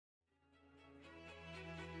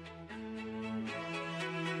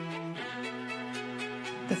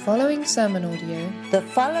The following sermon audio The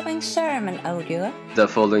following sermon audio The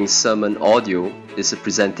following sermon audio is a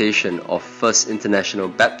presentation of First International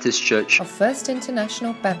Baptist Church of First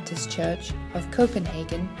International Baptist Church of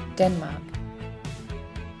Copenhagen, Denmark.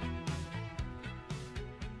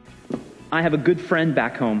 I have a good friend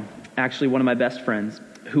back home, actually one of my best friends,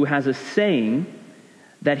 who has a saying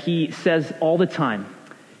that he says all the time.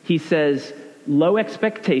 He says, low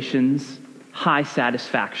expectations, high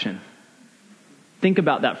satisfaction. Think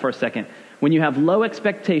about that for a second. When you have low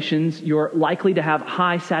expectations, you're likely to have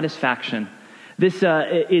high satisfaction. This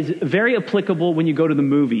is very applicable when you go to the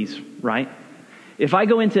movies, right? If I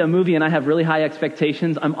go into a movie and I have really high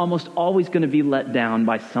expectations, I'm almost always going to be let down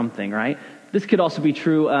by something, right? This could also be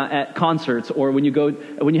true at concerts or when you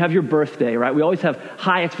have your birthday, right? We always have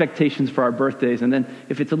high expectations for our birthdays, and then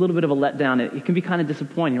if it's a little bit of a letdown, it can be kind of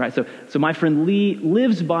disappointing, right? So my friend Lee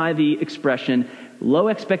lives by the expression, low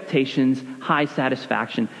expectations, high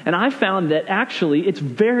satisfaction. And I found that actually it's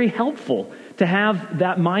very helpful to have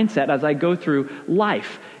that mindset as I go through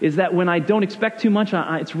life, is that when I don't expect too much,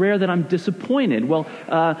 it's rare that I'm disappointed. Well,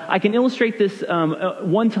 I can illustrate this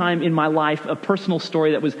one time in my life. A personal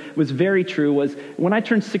story that was very true was when I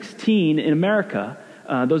turned 16 in America.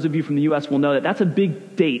 Those of you from the U.S. will know that that's a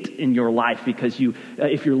big date in your life because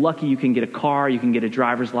if you're lucky, you can get a car, you can get a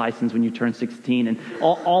driver's license when you turn 16. And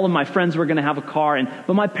all of my friends were going to have a car.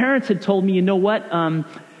 But my parents had told me, you know what,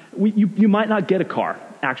 you might not get a car,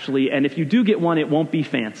 actually. And if you do get one, it won't be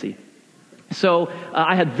fancy. So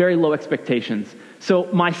I had very low expectations. So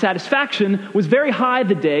my satisfaction was very high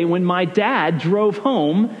the day when my dad drove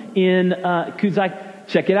home in,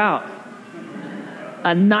 check it out,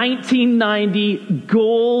 a 1990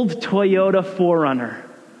 gold Toyota 4Runner.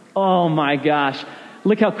 Oh my gosh.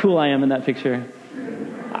 Look how cool I am in that picture.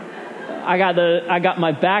 I got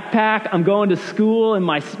my backpack. I'm going to school and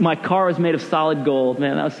my car was made of solid gold.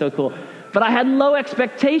 Man, that was so cool. But I had low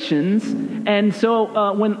expectations, and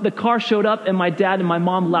so when the car showed up and my dad and my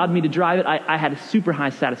mom allowed me to drive it, I had a super high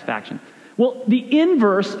satisfaction. Well, the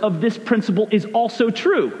inverse of this principle is also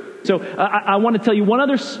true. So I want to tell you one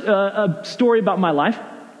other story about my life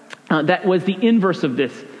that was the inverse of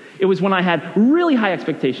this. It was when I had really high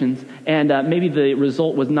expectations, and maybe the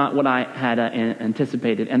result was not what I had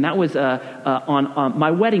anticipated, and that was on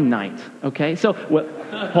my wedding night. Okay, so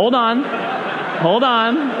hold on.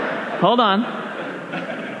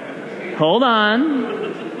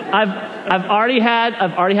 I've already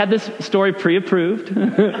had this story pre-approved.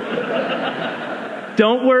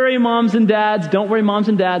 Don't worry, moms and dads.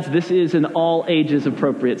 This is an all ages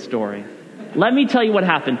appropriate story. Let me tell you what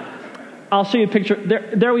happened. I'll show you a picture.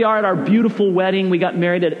 There we are at our beautiful wedding. We got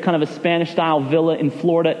married at kind of a Spanish-style villa in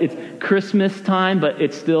Florida. It's Christmas time, but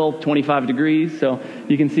it's still 25 degrees. So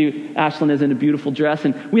you can see Ashlyn is in a beautiful dress.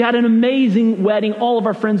 And we had an amazing wedding. All of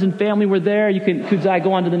our friends and family were there. Kuzai,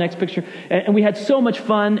 go on to the next picture. And we had so much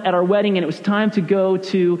fun at our wedding, and it was time to go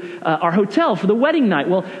to our hotel for the wedding night.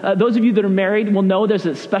 Well, those of you that are married will know there's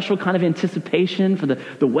a special kind of anticipation for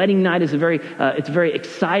the wedding night. It's very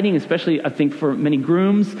exciting, especially, I think, for many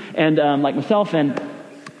grooms. And like myself, and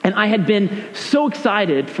I had been so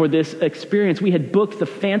excited for this experience. We had booked the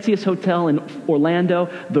fanciest hotel in Orlando,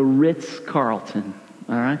 the Ritz-Carlton.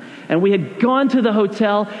 All right, and we had gone to the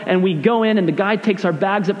hotel, and we go in, and the guy takes our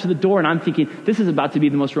bags up to the door, and I'm thinking, this is about to be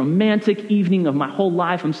the most romantic evening of my whole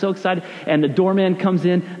life. I'm so excited. And the doorman comes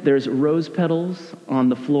in. There's rose petals on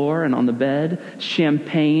the floor and on the bed.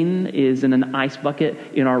 Champagne is in an ice bucket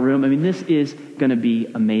in our room. I mean, this is going to be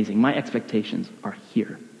amazing. My expectations are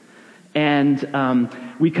here. And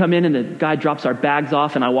we come in, and the guy drops our bags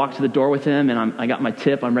off, and I walk to the door with him, and I got my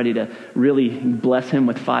tip. I'm ready to really bless him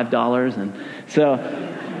with $5. And so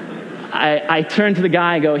I turn to the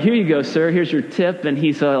guy and go, here you go, sir. Here's your tip. And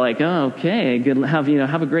he's like, oh, okay, good. Have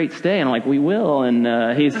a great stay. And I'm like, we will. And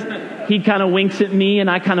he kind of winks at me, and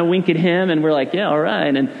I kind of wink at him, and we're like, yeah, all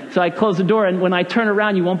right. And so I close the door, and when I turn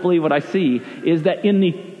around, you won't believe what I see, is that in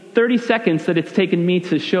the 30 seconds that it's taken me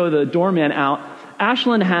to show the doorman out,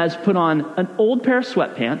 Ashlyn has put on an old pair of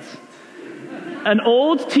sweatpants, an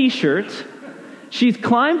old t-shirt. She's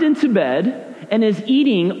climbed into bed and is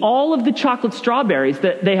eating all of the chocolate strawberries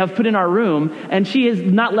that they have put in our room, and she has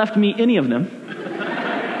not left me any of them.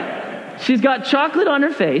 She's got chocolate on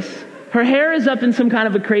her face. Her hair is up in some kind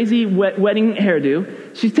of a crazy wedding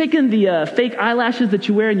hairdo. She's taken the fake eyelashes that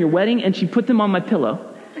you wear in your wedding, and she put them on my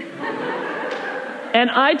pillow.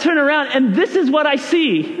 And I turn around, and this is what I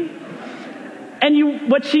see. And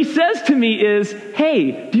what she says to me is,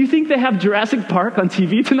 hey, do you think they have Jurassic Park on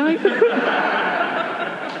TV tonight?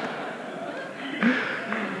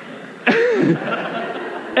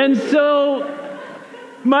 And so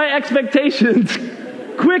my expectations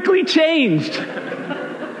quickly changed.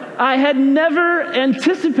 I had never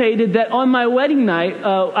anticipated that on my wedding night,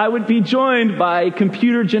 I would be joined by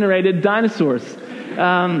computer-generated dinosaurs.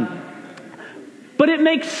 But it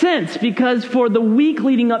makes sense because for the week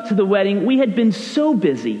leading up to the wedding, we had been so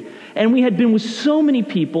busy and we had been with so many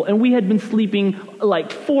people and we had been sleeping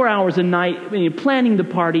like 4 hours a night, planning the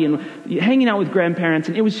party and hanging out with grandparents,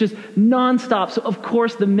 and it was just nonstop. So of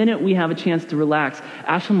course, the minute we have a chance to relax,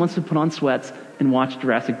 Ashlyn wants to put on sweats and watch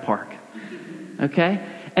Jurassic Park. Okay?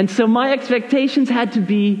 And so my expectations had to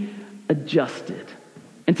be adjusted.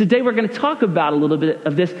 And today we're going to talk about a little bit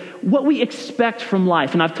of this, what we expect from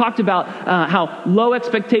life. And I've talked about how low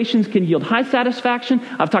expectations can yield high satisfaction.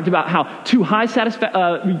 I've talked about how too high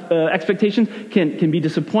expectations can be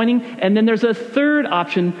disappointing. And then there's a third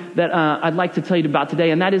option that I'd like to tell you about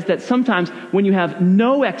today, and that is that sometimes when you have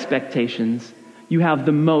no expectations, you have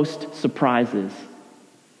the most surprises.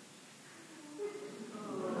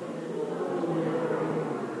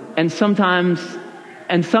 And sometimes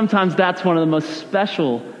that's one of the most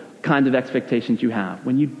special kinds of expectations you have.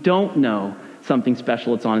 When you don't know something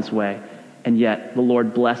special is on its way, and yet the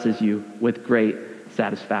Lord blesses you with great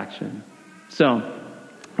satisfaction. So,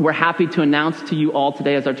 we're happy to announce to you all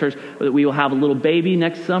today as our church that we will have a little baby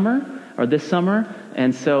next summer, or this summer.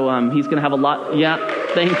 And so he's going to have a lot. Yeah,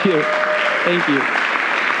 thank you. Thank you.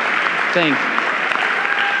 Thanks.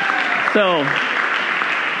 So,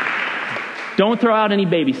 don't throw out any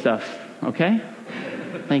baby stuff, okay?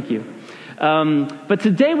 Thank you. But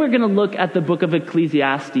today we're going to look at the book of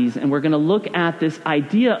Ecclesiastes, and we're going to look at this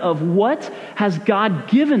idea of what has God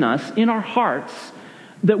given us in our hearts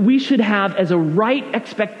that we should have as a right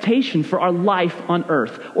expectation for our life on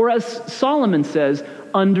earth. Or as Solomon says,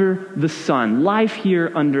 under the sun. Life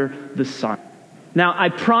here under the sun. Now, I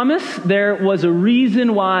promise there was a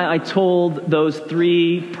reason why I told those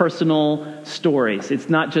 3 personal stories. It's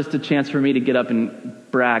not just a chance for me to get up and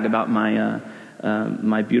brag about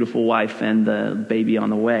my beautiful wife and the baby on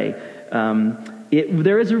the way.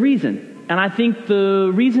 There is a reason. And I think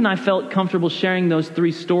the reason I felt comfortable sharing those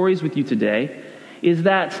 3 stories with you today is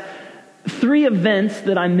that 3 events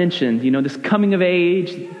that I mentioned, this coming of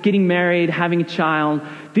age, getting married, having a child,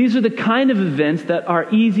 these are the kind of events that are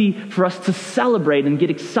easy for us to celebrate and get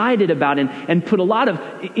excited about and put a lot of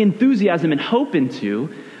enthusiasm and hope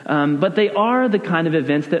into. But they are the kind of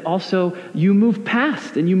events that also you move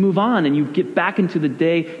past and you move on and you get back into the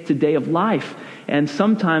day-to-day of life. And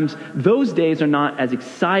sometimes those days are not as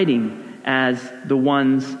exciting as the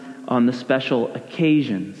ones on the special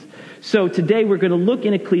occasions. So today we're going to look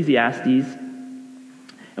in Ecclesiastes,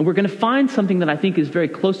 and we're going to find something that I think is very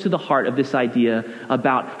close to the heart of this idea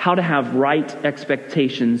about how to have right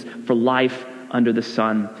expectations for life under the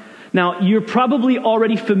sun. Now, you're probably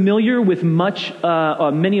already familiar with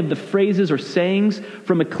many of the phrases or sayings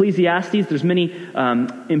from Ecclesiastes. There's many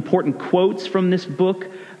important quotes from this book.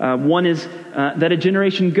 One is that a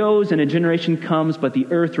generation goes and a generation comes, but the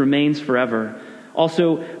earth remains forever.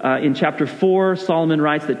 Also, in chapter 4, Solomon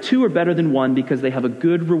writes that 2 are better than 1 because they have a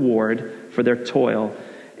good reward for their toil.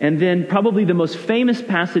 And then probably the most famous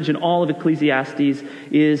passage in all of Ecclesiastes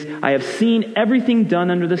is, I have seen everything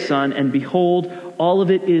done under the sun, and behold, all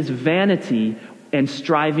of it is vanity and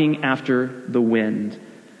striving after the wind.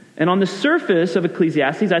 And on the surface of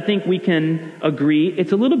Ecclesiastes, I think we can agree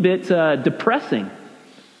it's a little bit depressing.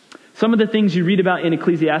 Some of the things you read about in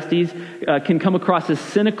Ecclesiastes can come across as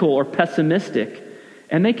cynical or pessimistic,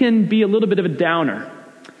 and they can be a little bit of a downer.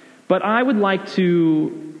 But I would like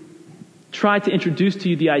to try to introduce to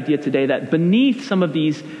you the idea today that beneath some of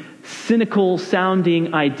these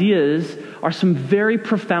cynical-sounding ideas are some very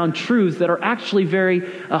profound truths that are actually very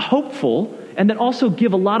hopeful and that also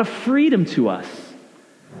give a lot of freedom to us.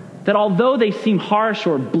 That although they seem harsh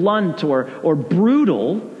or blunt or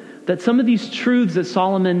brutal, that some of these truths that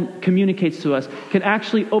Solomon communicates to us can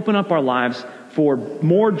actually open up our lives for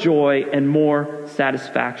more joy and more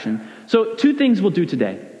satisfaction. So 2 things we'll do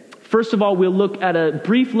today. First of all, we'll look at a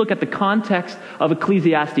brief look at the context of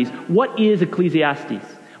Ecclesiastes. What is Ecclesiastes?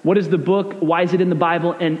 What is the book? Why is it in the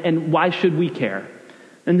Bible? And why should we care?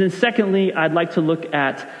 And then secondly, I'd like to look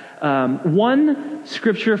at one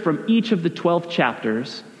scripture from each of the 12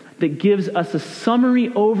 chapters that gives us a summary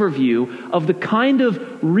overview of the kind of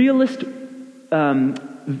realist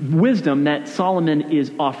wisdom that Solomon is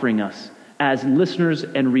offering us as listeners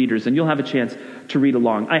and readers. And you'll have a chance to read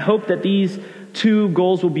along. I hope that these 2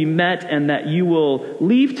 goals will be met and that you will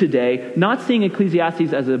leave today not seeing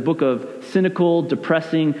Ecclesiastes as a book of cynical,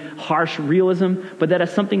 depressing, harsh realism, but that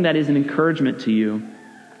as something that is an encouragement to you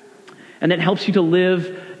and that helps you to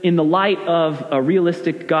live in the light of a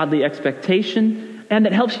realistic, godly expectation and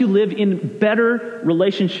that helps you live in better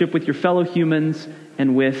relationship with your fellow humans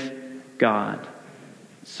and with God.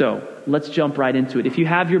 So let's jump right into it. If you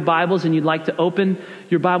have your Bibles and you'd like to open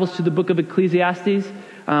your Bibles to the book of Ecclesiastes,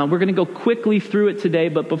 we're going to go quickly through it today.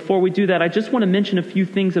 But before we do that, I just want to mention a few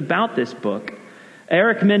things about this book.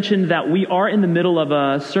 Eric mentioned that we are in the middle of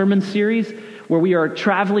a sermon series where we are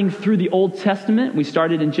traveling through the Old Testament. We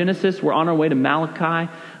started in Genesis. We're on our way to Malachi.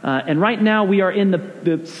 And right now we are in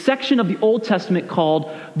the section of the Old Testament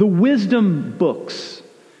called the Wisdom Books.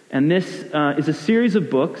 And this is a series of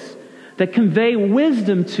books that convey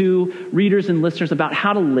wisdom to readers and listeners about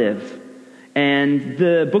how to live. And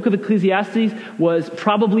the book of Ecclesiastes was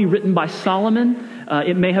probably written by Solomon.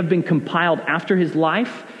 It may have been compiled after his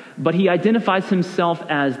life, but he identifies himself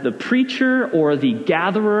as the preacher or the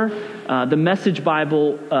gatherer. The Message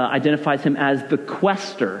Bible identifies him as the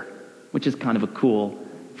quester, which is kind of a cool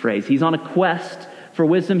phrase. He's on a quest for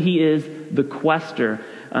wisdom. He is the quester.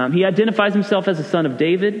 He identifies himself as a son of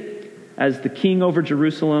David, as the king over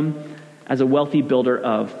Jerusalem, as a wealthy builder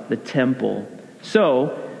of the temple.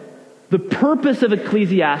 So, the purpose of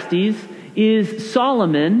Ecclesiastes is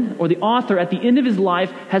Solomon, or the author, at the end of his life,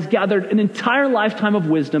 has gathered an entire lifetime of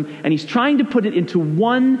wisdom, and he's trying to put it into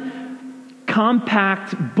one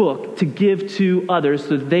compact book to give to others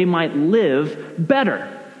so that they might live better.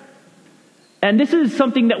 And this is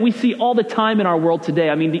something that we see all the time in our world today.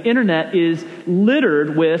 I mean, the internet is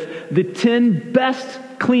littered with the 10 best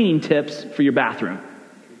cleaning tips for your bathroom.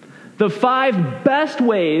 The 5 best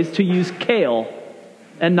ways to use kale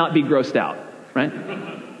and not be grossed out, right?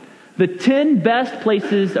 The 10 best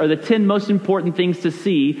places are the 10 most important things to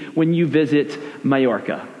see when you visit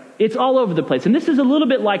Mallorca. It's all over the place. And this is a little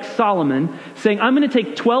bit like Solomon saying, I'm going to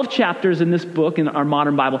take 12 chapters in this book, in our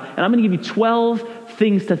modern Bible, and I'm going to give you 12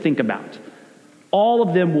 things to think about. All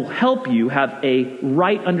of them will help you have a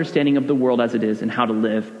right understanding of the world as it is and how to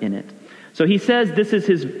live in it. So he says this is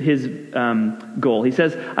his goal. He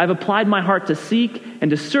says, I've applied my heart to seek and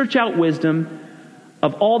to search out wisdom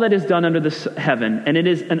of all that is done under the heaven, and it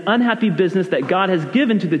is an unhappy business that God has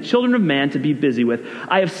given to the children of man to be busy with.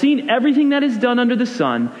 I have seen everything that is done under the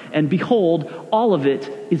sun, and behold, all of it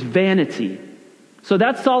is vanity. So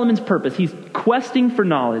that's Solomon's purpose. He's questing for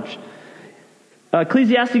knowledge.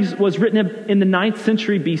 Ecclesiastes was written in the 9th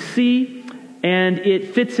century BC, and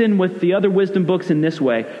it fits in with the other wisdom books in this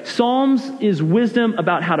way. Psalms is wisdom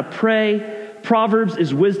about how to pray. Proverbs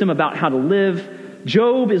is wisdom about how to live.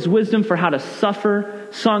 Job is wisdom for how to suffer.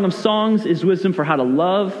 Song of Songs is wisdom for how to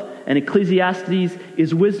love. And Ecclesiastes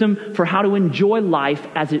is wisdom for how to enjoy life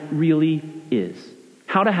as it really is.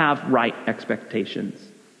 How to have right expectations.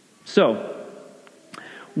 So,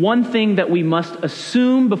 one thing that we must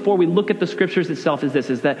assume before we look at the scriptures itself is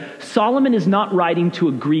this, is that Solomon is not writing to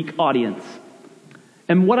a Greek audience.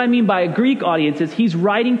 And what I mean by a Greek audience is he's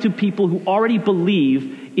writing to people who already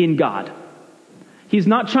believe in God. He's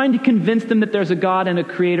not trying to convince them that there's a God and a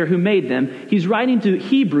creator who made them. He's writing to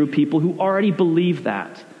Hebrew people who already believe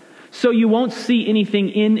that. So you won't see anything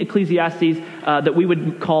in Ecclesiastes that we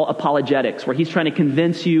would call apologetics, where he's trying to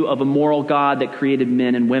convince you of a moral God that created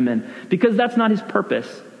men and women, because that's not his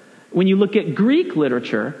purpose. When you look at Greek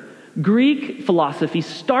literature, Greek philosophy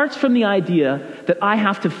starts from the idea that I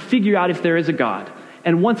have to figure out if there is a God.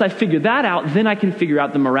 And once I figure that out, then I can figure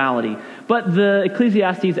out the morality. But the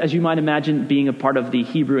Ecclesiastes, as you might imagine, being a part of the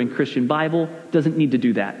Hebrew and Christian Bible, doesn't need to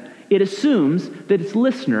do that. It assumes that its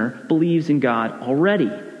listener believes in God already.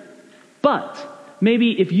 But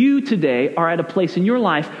maybe if you today are at a place in your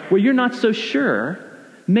life where you're not so sure,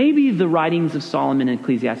 maybe the writings of Solomon and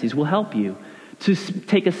Ecclesiastes will help you to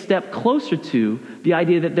take a step closer to the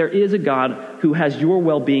idea that there is a God who has your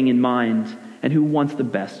well-being in mind and who wants the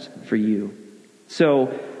best for you.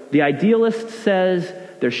 So the idealist says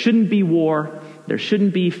there shouldn't be war, there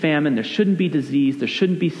shouldn't be famine, there shouldn't be disease, there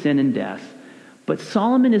shouldn't be sin and death. But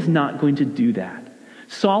Solomon is not going to do that.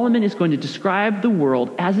 Solomon is going to describe the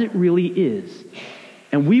world as it really is.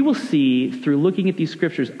 And we will see through looking at these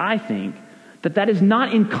scriptures, I think, that that is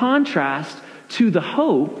not in contrast to the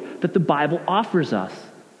hope that the Bible offers us.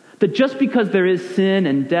 That just because there is sin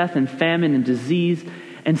and death and famine and disease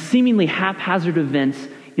and seemingly haphazard events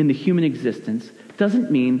in the human existence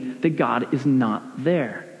doesn't mean that God is not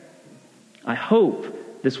there. I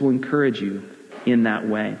hope this will encourage you in that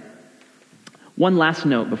way. One last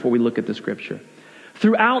note before we look at the scripture.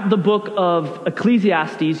 Throughout the book of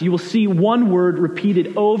Ecclesiastes, you will see one word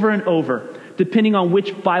repeated over and over, depending on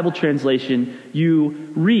which Bible translation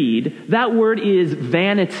you read. That word is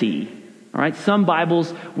vanity. All right, some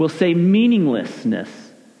Bibles will say meaninglessness.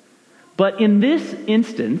 But in this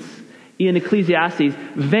instance, in Ecclesiastes,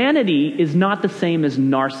 vanity is not the same as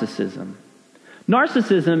narcissism.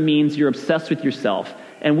 Narcissism means you're obsessed with yourself.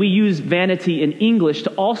 And we use vanity in English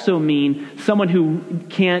to also mean someone who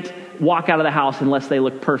can't walk out of the house unless they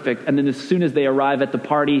look perfect. And then as soon as they arrive at the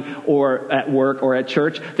party or at work or at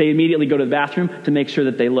church, they immediately go to the bathroom to make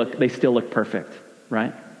sure that they still look perfect,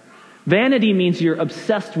 right? Vanity means you're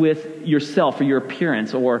obsessed with yourself or your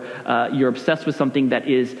appearance, or you're obsessed with something that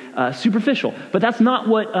is superficial. But that's not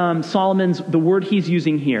what the word he's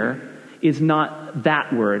using here is not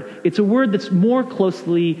that word. It's a word that's more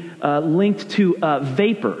closely linked to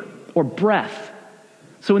vapor or breath.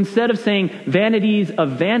 So instead of saying vanities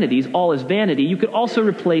of vanities, all is vanity, you could also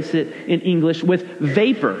replace it in English with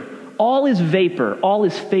vapor. All is vapor. All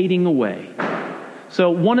is fading away.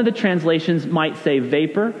 So one of the translations might say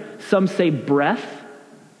vapor. Some say breath.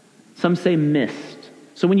 Some say mist.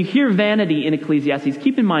 So when you hear vanity in Ecclesiastes,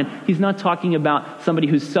 keep in mind, he's not talking about somebody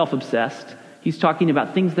who's self-obsessed. He's talking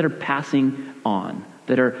about things that are passing on,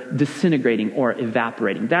 that are disintegrating or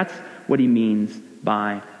evaporating. That's what he means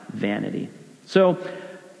by vanity. So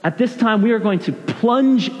at this time, we are going to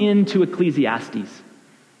plunge into Ecclesiastes.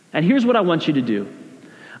 And here's what I want you to do.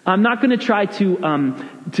 I'm not going to try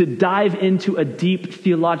to dive into a deep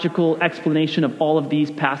theological explanation of all of these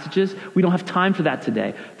passages. We don't have time for that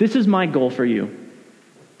today. This is my goal for you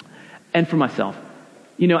and for myself.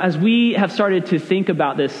 You know, as we have started to think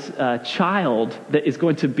about this child that is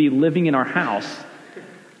going to be living in our house,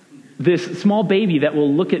 this small baby that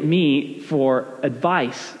will look at me for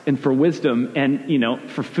advice and for wisdom and, you know,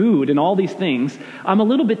 for food and all these things, I'm a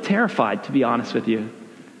little bit terrified, to be honest with you.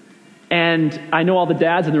 And I know all the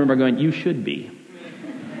dads in the room are going, you should be.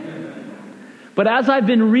 But as I've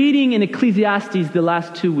been reading in Ecclesiastes the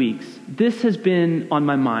last 2 weeks, this has been on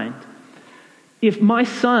my mind. If my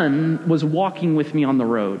son was walking with me on the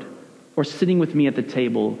road, or sitting with me at the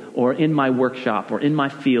table, or in my workshop, or in my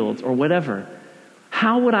fields, or whatever,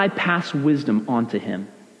 how would I pass wisdom on to him?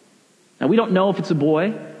 Now, we don't know if it's a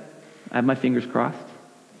boy. I have my fingers crossed.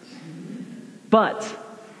 But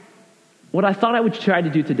what I thought I would try to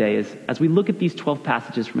do today is, as we look at these 12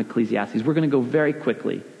 passages from Ecclesiastes, we're going to go very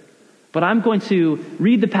quickly. But I'm going to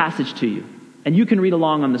read the passage to you, and you can read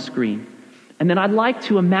along on the screen. And then I'd like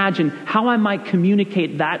to imagine how I might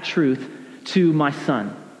communicate that truth to my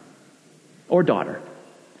son or daughter.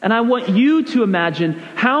 And I want you to imagine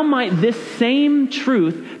how might this same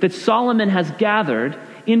truth that Solomon has gathered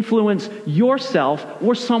influence yourself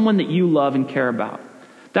or someone that you love and care about.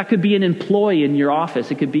 That could be an employee in your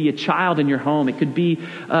office. It could be a child in your home. It could be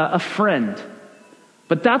a friend.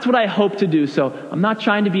 But that's what I hope to do. So I'm not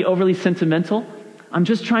trying to be overly sentimental. I'm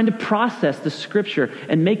just trying to process the scripture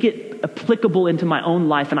and make it applicable into my own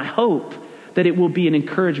life. And I hope that it will be an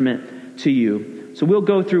encouragement to you. So we'll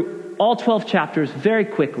go through all 12 chapters very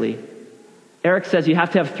quickly. Eric says you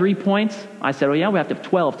have to have 3 points. I said, oh yeah, we have to have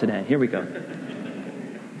 12 today. Here we go.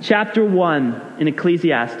 Chapter 1 in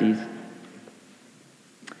Ecclesiastes.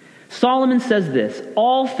 Solomon says this,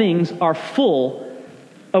 all things are full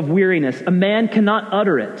of weariness. A man cannot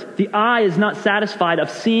utter it. The eye is not satisfied of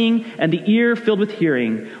seeing, and the ear filled with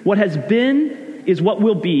hearing. What has been is what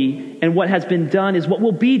will be, and what has been done is what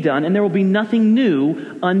will be done, and there will be nothing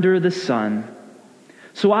new under the sun.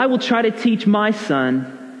 So I will try to teach my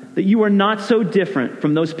son that you are not so different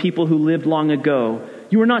from those people who lived long ago.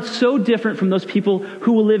 You are not so different from those people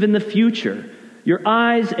who will live in the future. Your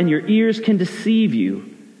eyes and your ears can deceive you.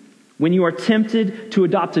 When you are tempted to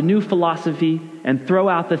adopt a new philosophy and throw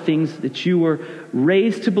out the things that you were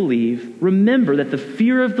raised to believe, remember that the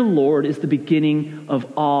fear of the Lord is the beginning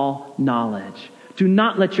of all knowledge. Do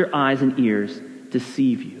not let your eyes and ears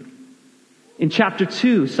deceive you. In chapter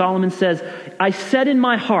 2, Solomon says, I said in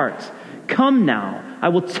my heart, come now, I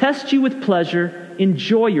will test you with pleasure,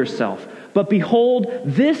 enjoy yourself. But behold,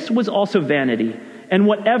 this was also vanity. And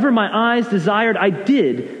whatever my eyes desired, I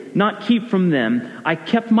did not keep from them. I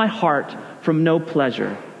kept my heart from no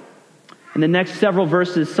pleasure. In the next several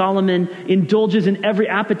verses, Solomon indulges in every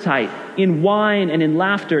appetite, in wine and in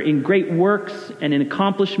laughter, in great works and in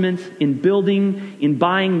accomplishments, in building, in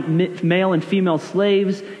buying male and female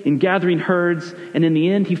slaves, in gathering herds, and in the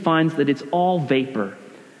end he finds that it's all vapor.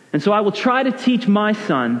 And so I will try to teach my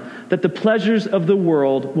son that the pleasures of the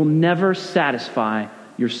world will never satisfy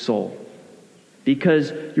your soul,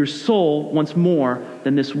 because your soul wants more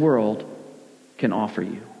than this world can offer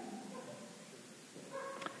you.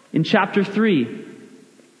 In chapter 3,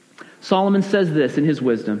 Solomon says this in his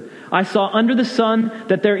wisdom, I saw under the sun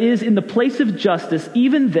that there is in the place of justice,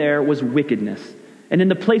 even there was wickedness. And in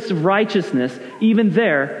the place of righteousness, even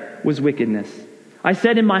there was wickedness. I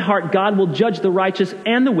said in my heart, God will judge the righteous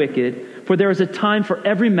and the wicked, for there is a time for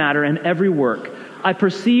every matter and every work I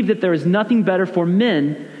perceive that there is nothing better for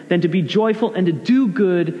men than to be joyful and to do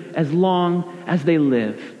good as long as they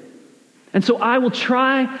live. And so I will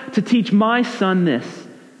try to teach my son this.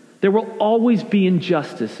 There will always be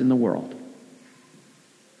injustice in the world.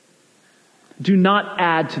 Do not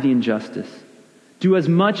add to the injustice. Do as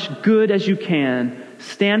much good as you can.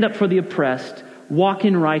 Stand up for the oppressed. Walk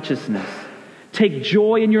in righteousness. Take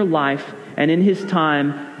joy in your life, and in his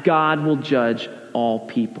time, God will judge all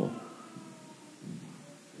people.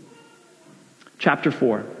 Chapter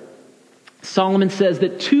 4. Solomon says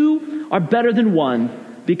that two are better than one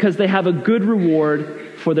because they have a good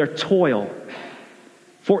reward for their toil.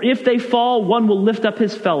 For if they fall, one will lift up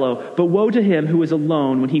his fellow, but woe to him who is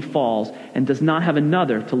alone when he falls and does not have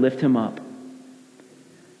another to lift him up.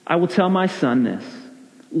 I will tell my son this.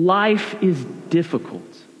 Life is difficult.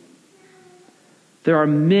 There are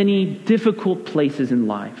many difficult places in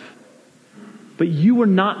life, but you were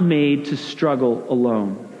not made to struggle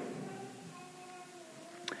alone.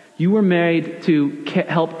 You were made to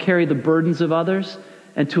help carry the burdens of others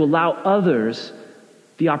and to allow others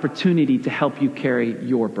the opportunity to help you carry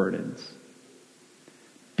your burdens.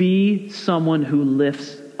 Be someone who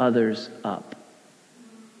lifts others up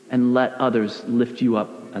and let others lift you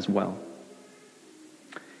up as well.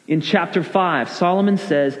 In chapter 5, Solomon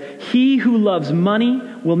says, "He who loves money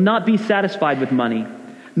will not be satisfied with money,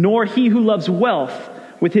 nor he who loves wealth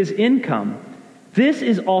with his income. This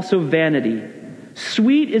is also vanity.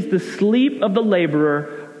 Sweet is the sleep of the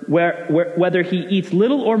laborer, whether he eats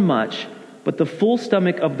little or much, but the full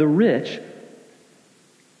stomach of the rich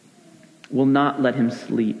will not let him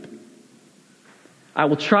sleep." I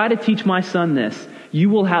will try to teach my son this. You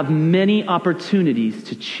will have many opportunities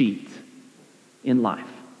to cheat in life.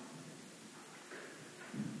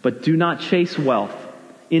 But do not chase wealth.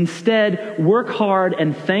 Instead, work hard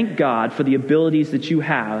and thank God for the abilities that you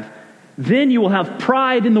have. Then you will have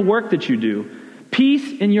pride in the work that you do,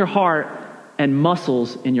 peace in your heart, and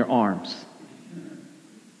muscles in your arms.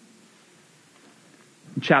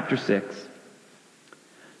 Chapter 6.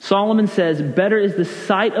 Solomon says, "Better is the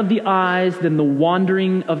sight of the eyes than the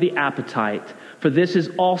wandering of the appetite, for this is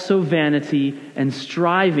also vanity and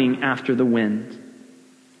striving after the wind."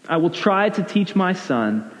 I will try to teach my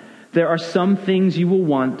son, there are some things you will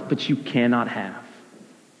want, but you cannot have.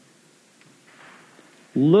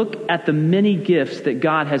 Look at the many gifts that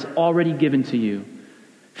God has already given to you.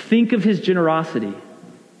 Think of his generosity.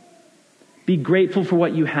 Be grateful for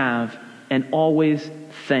what you have and always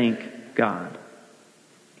thank God.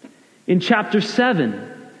 In chapter 7,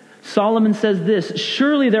 Solomon says this,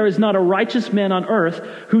 "Surely there is not a righteous man on earth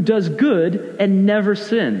who does good and never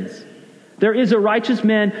sins. There is a righteous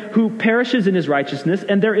man who perishes in his righteousness,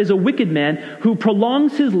 and there is a wicked man who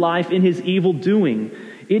prolongs his life in his evil doing.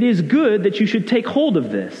 It is good that you should take hold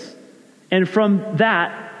of this, and from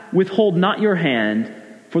that withhold not your hand,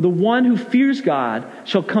 for the one who fears God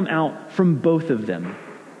shall come out from both of them."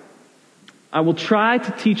 I will try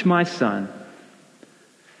to teach my son,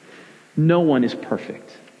 no one is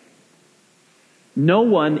perfect. No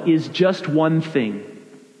one is just one thing.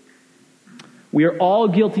 We are all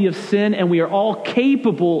guilty of sin, and we are all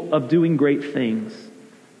capable of doing great things.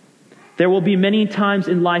 There will be many times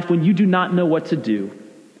in life when you do not know what to do,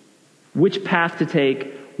 which path to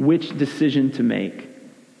take, which decision to make.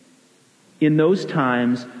 In those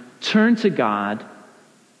times, turn to God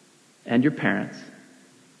and your parents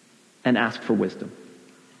and ask for wisdom.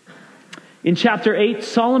 In chapter 8,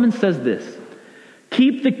 Solomon says this,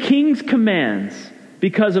 "Keep the king's commands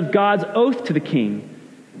because of God's oath to the king.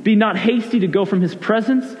 Be not hasty to go from his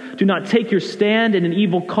presence. Do not take your stand in an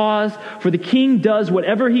evil cause, for the king does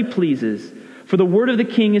whatever he pleases. For the word of the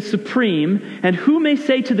king is supreme, and who may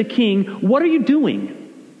say to the king, 'What are you doing?'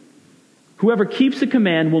 Whoever keeps a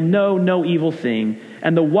command will know no evil thing,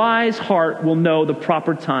 and the wise heart will know the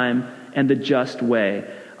proper time and the just way."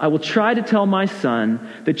 I will try to tell my son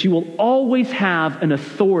that you will always have an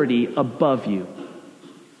authority above you.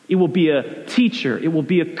 It will be a teacher. It will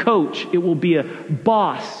be a coach. It will be a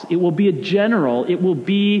boss. It will be a general. It will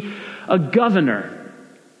be a governor.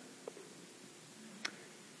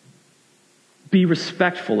 Be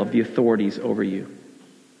respectful of the authorities over you.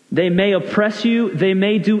 They may oppress you. They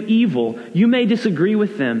may do evil. You may disagree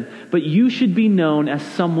with them, but you should be known as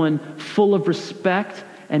someone full of respect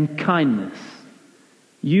and kindness.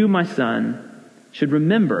 You, my son, should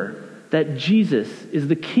remember that Jesus is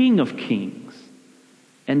the King of Kings.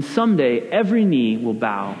 And someday every knee will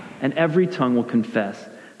bow and every tongue will confess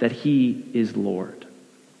that he is Lord.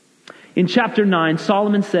 In chapter 9,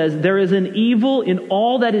 Solomon says, "There is an evil in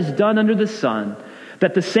all that is done under the sun,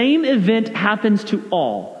 that the same event happens to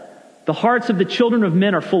all. The hearts of the children of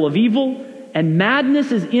men are full of evil, and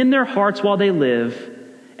madness is in their hearts while they live,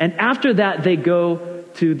 and after that they go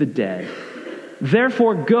to the dead.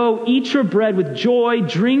 Therefore go, eat your bread with joy,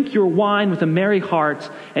 drink your wine with a merry heart,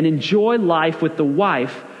 and enjoy life with the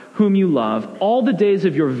wife whom you love, all the days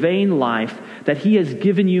of your vain life that he has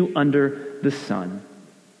given you under the sun.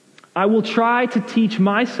 I will try to teach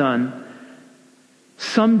my son,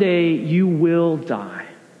 someday you will die.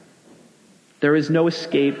 There is no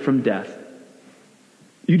escape from death.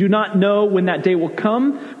 You do not know when that day will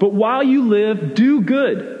come, but while you live, do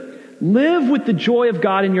good. Live with the joy of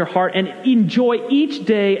God in your heart and enjoy each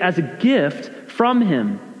day as a gift from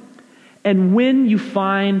him. And when you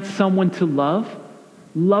find someone to love,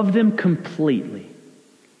 love them completely,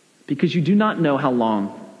 because you do not know how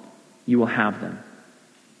long you will have them.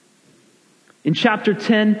 In chapter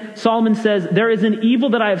 10, Solomon says, there is an evil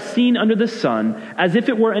that I have seen under the sun, as if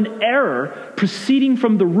it were an error proceeding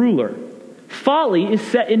from the ruler. Folly is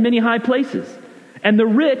set in many high places, and the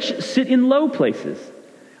rich sit in low places.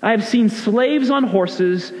 I have seen slaves on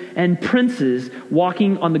horses and princes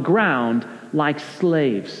walking on the ground like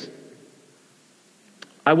slaves.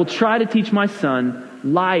 I will try to teach my son,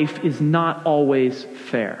 life is not always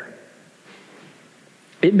fair.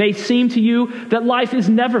 It may seem to you that life is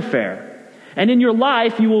never fair. And in your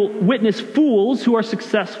life, you will witness fools who are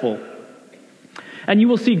successful. And you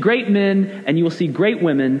will see great men and you will see great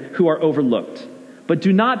women who are overlooked. But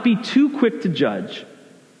do not be too quick to judge,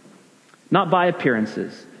 not by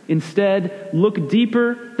appearances. Instead, look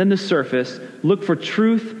deeper than the surface, look for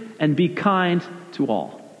truth, and be kind to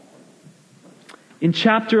all. In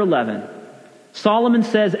chapter 11, Solomon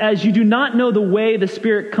says, as you do not know the way the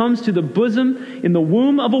Spirit comes to the bosom in the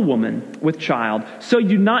womb of a woman with child, so you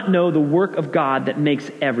do not know the work of God that makes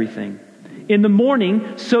everything. In the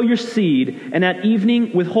morning, sow your seed, and at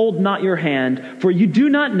evening, withhold not your hand, for you do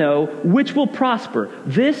not know which will prosper,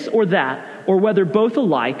 this or that, or whether both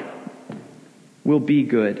alike will be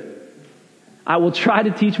good. I will try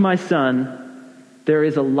to teach my son, there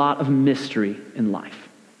is a lot of mystery in life.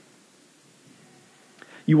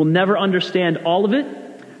 You will never understand all of it.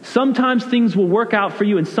 Sometimes things will work out for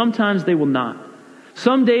you and sometimes they will not.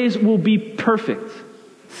 Some days will be perfect,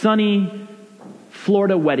 sunny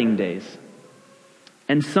Florida wedding days.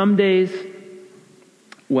 And some days,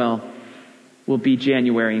 well, will be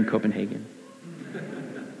January in Copenhagen.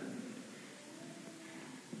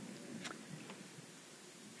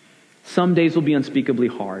 Some days will be unspeakably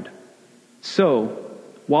hard. So,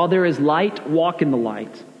 while there is light, walk in the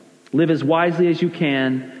light. Live as wisely as you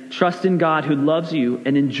can, trust in God who loves you,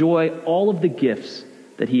 and enjoy all of the gifts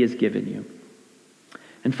that he has given you.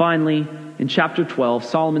 And finally, in chapter 12,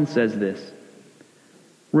 Solomon says this,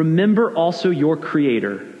 remember also your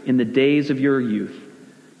Creator in the days of your youth,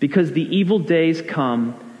 because the evil days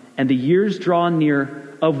come and the years draw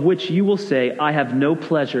near, of which you will say, I have no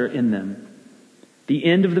pleasure in them. The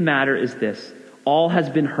end of the matter is this, all has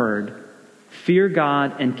been heard. Fear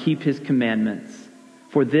God and keep his commandments.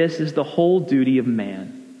 For this is the whole duty of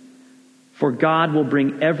man. For God will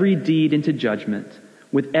bring every deed into judgment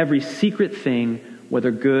with every secret thing,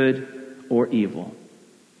 whether good or evil.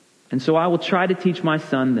 And so I will try to teach my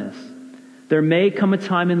son this. There may come a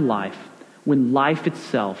time in life when life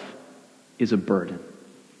itself is a burden.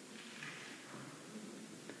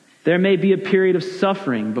 There may be a period of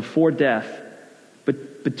suffering before death,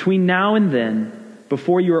 but between now and then,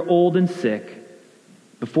 before you are old and sick,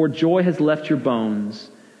 before joy has left your bones,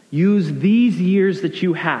 use these years that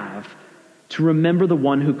you have to remember the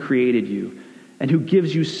one who created you and who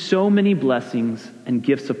gives you so many blessings and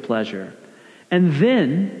gifts of pleasure. And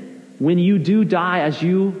then, when you do die, as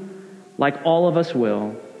you, like all of us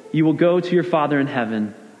will, you will go to your Father in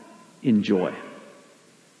heaven in joy.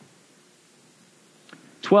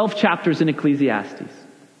 12 chapters in Ecclesiastes.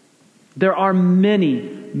 There are many,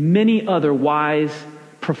 many other wise,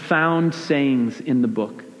 profound sayings in the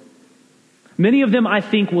book. Many of them, I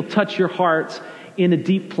think, will touch your hearts in a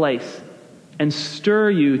deep place and stir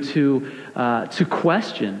you to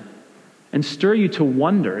question, and stir you to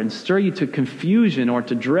wonder, and stir you to confusion or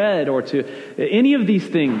to dread or to any of these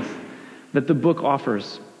things that the book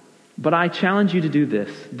offers. But I challenge you to do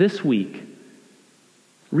this week.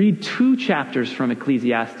 Read 2 chapters from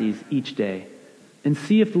Ecclesiastes each day and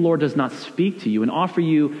see if the Lord does not speak to you and offer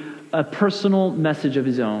you a personal message of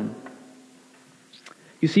his own.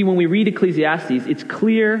 You see, when we read Ecclesiastes, it's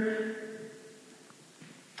clear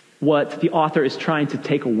what the author is trying to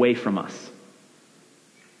take away from us.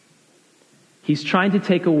 He's trying to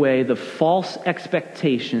take away the false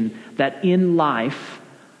expectation that in life,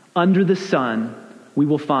 under the sun, we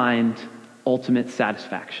will find ultimate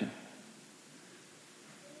satisfaction.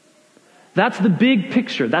 That's the big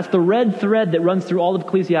picture. That's the red thread that runs through all of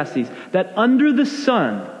Ecclesiastes. That under the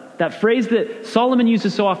sun, that phrase that Solomon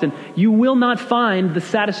uses so often, you will not find the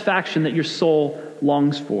satisfaction that your soul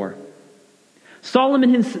longs for.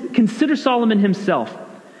 Consider Solomon himself.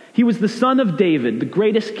 He was the son of David, the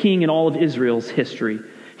greatest king in all of Israel's history.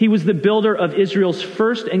 He was the builder of Israel's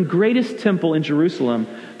first and greatest temple in Jerusalem,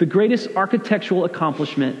 the greatest architectural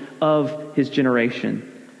accomplishment of his generation.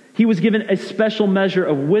 He was given a special measure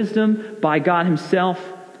of wisdom by God himself.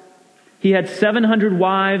 He had 700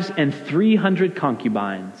 wives and 300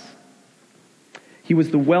 concubines. He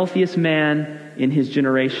was the wealthiest man in his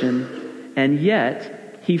generation, and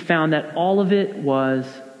yet he found that all of it was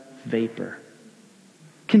vapor.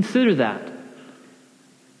 Consider that.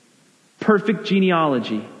 Perfect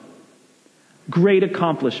genealogy, great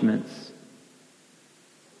accomplishments,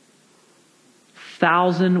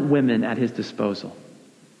 1,000 women at his disposal.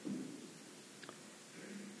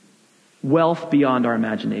 Wealth beyond our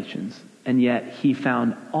imaginations, and yet he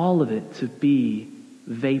found all of it to be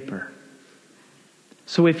vapor.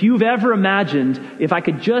 So if you've ever imagined, if I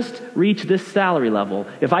could just reach this salary level,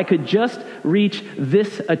 if I could just reach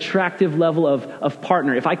this attractive level of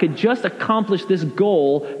partner, if I could just accomplish this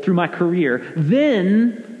goal through my career,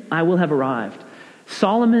 then I will have arrived.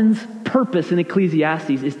 Solomon's purpose in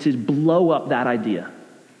Ecclesiastes is to blow up that idea.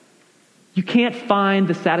 You can't find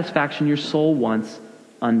the satisfaction your soul wants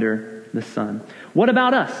under the sun. What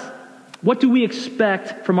about us? What do we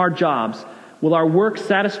expect from our jobs? Will our work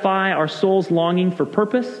satisfy our soul's longing for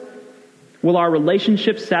purpose? Will our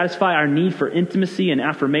relationships satisfy our need for intimacy and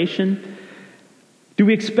affirmation? Do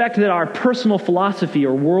we expect that our personal philosophy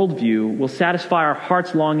or worldview will satisfy our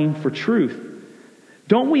heart's longing for truth?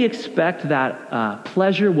 Don't we expect that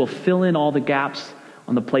pleasure will fill in all the gaps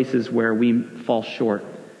on the places where we fall short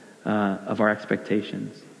of our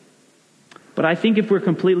expectations? But I think if we're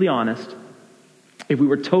completely honest, if we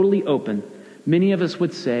were totally open, many of us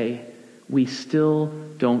would say we still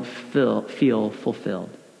don't feel fulfilled.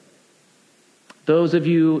 Those of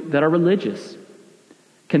you that are religious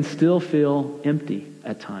can still feel empty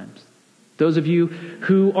at times. Those of you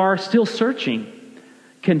who are still searching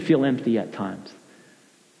can feel empty at times.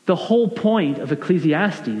 The whole point of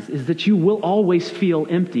Ecclesiastes is that you will always feel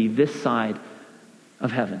empty this side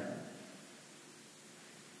of heaven.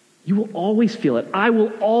 You will always feel it. I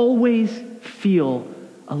will always feel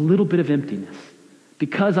a little bit of emptiness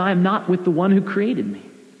because I am not with the one who created me.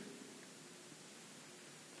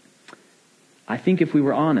 I think if we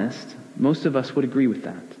were honest, most of us would agree with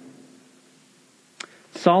that.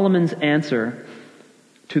 Solomon's answer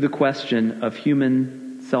to the question of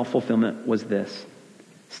human self-fulfillment was this: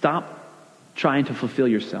 stop trying to fulfill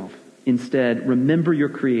yourself. Instead, remember your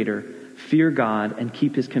Creator, fear God, and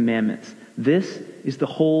keep His commandments. This is the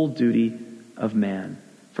whole duty of man.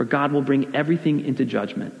 For God will bring everything into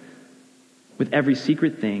judgment with every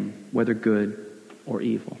secret thing, whether good or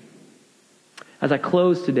evil. As I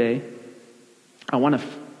close today, I want to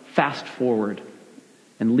fast forward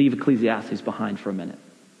and leave Ecclesiastes behind for a minute.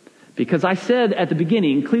 Because I said at the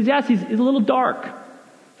beginning, Ecclesiastes is a little dark,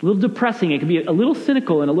 a little depressing. It can be a little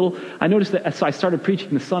cynical and a little... I noticed that as I started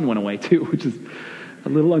preaching, the sun went away too, which is a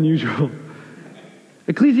little unusual.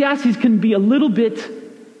 Ecclesiastes can be a little bit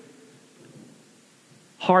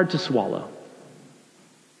hard to swallow.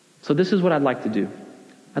 So this is what I'd like to do.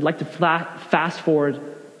 I'd like to fast forward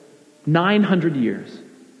 900 years,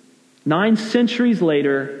 9 centuries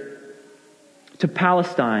later, to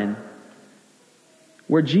Palestine,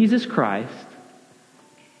 where Jesus Christ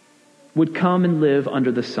would come and live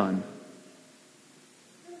under the sun.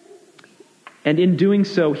 And in doing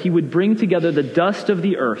so, he would bring together the dust of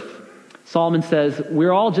the earth. Solomon says,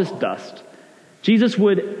 we're all just dust. Jesus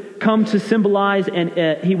would come to symbolize,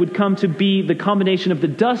 and he would come to be the combination of the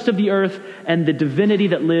dust of the earth and the divinity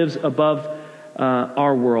that lives above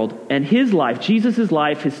our world. And his life, Jesus'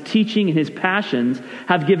 life, his teaching, and his passions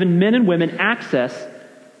have given men and women access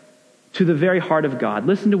to the very heart of God.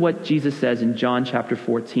 Listen to what Jesus says in John chapter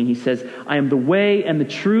 14. He says, I am the way and the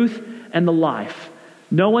truth and the life.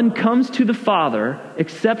 No one comes to the Father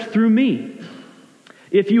except through me.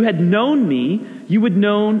 If you had known me, you would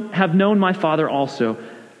have known my Father also.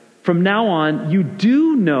 From now on, you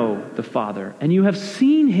do know the Father, and you have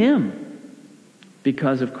seen him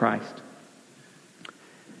because of Christ.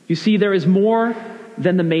 You see, there is more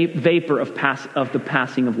than the vapor of the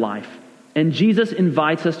passing of life. And Jesus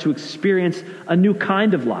invites us to experience a new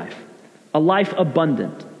kind of life, a life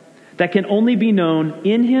abundant, that can only be known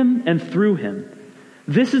in him and through him.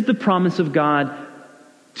 This is the promise of God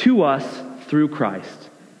to us through Christ.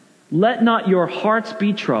 Let not your hearts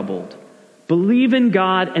be troubled. Believe in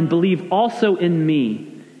God and believe also in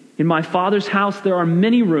me. In my Father's house there are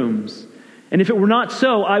many rooms, and if it were not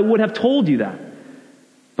so, I would have told you that.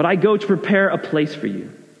 But I go to prepare a place for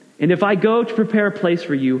you. And if I go to prepare a place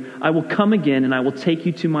for you, I will come again and I will take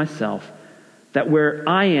you to myself, that where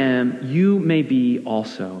I am, you may be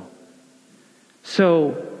also.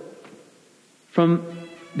 So, from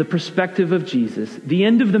the perspective of Jesus, the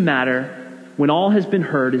end of the matter, when all has been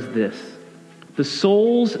heard, is this: the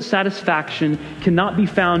soul's satisfaction cannot be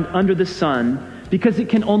found under the sun, because it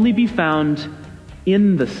can only be found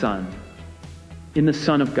in the Son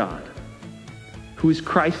of God, who is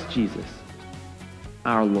Christ Jesus,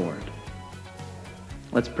 our Lord.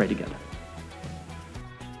 Let's pray together.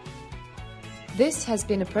 This has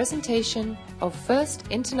been a presentation of First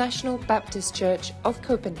International Baptist Church of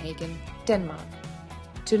Copenhagen, Denmark.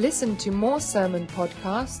 To listen to more sermon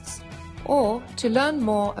podcasts or to learn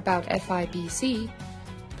more about FIBC,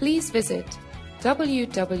 please visit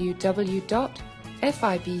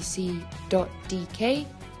www.fibc.dk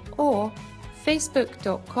or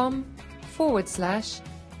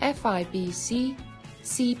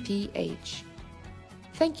facebook.com/FIBCCPH.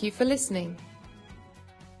 Thank you for listening.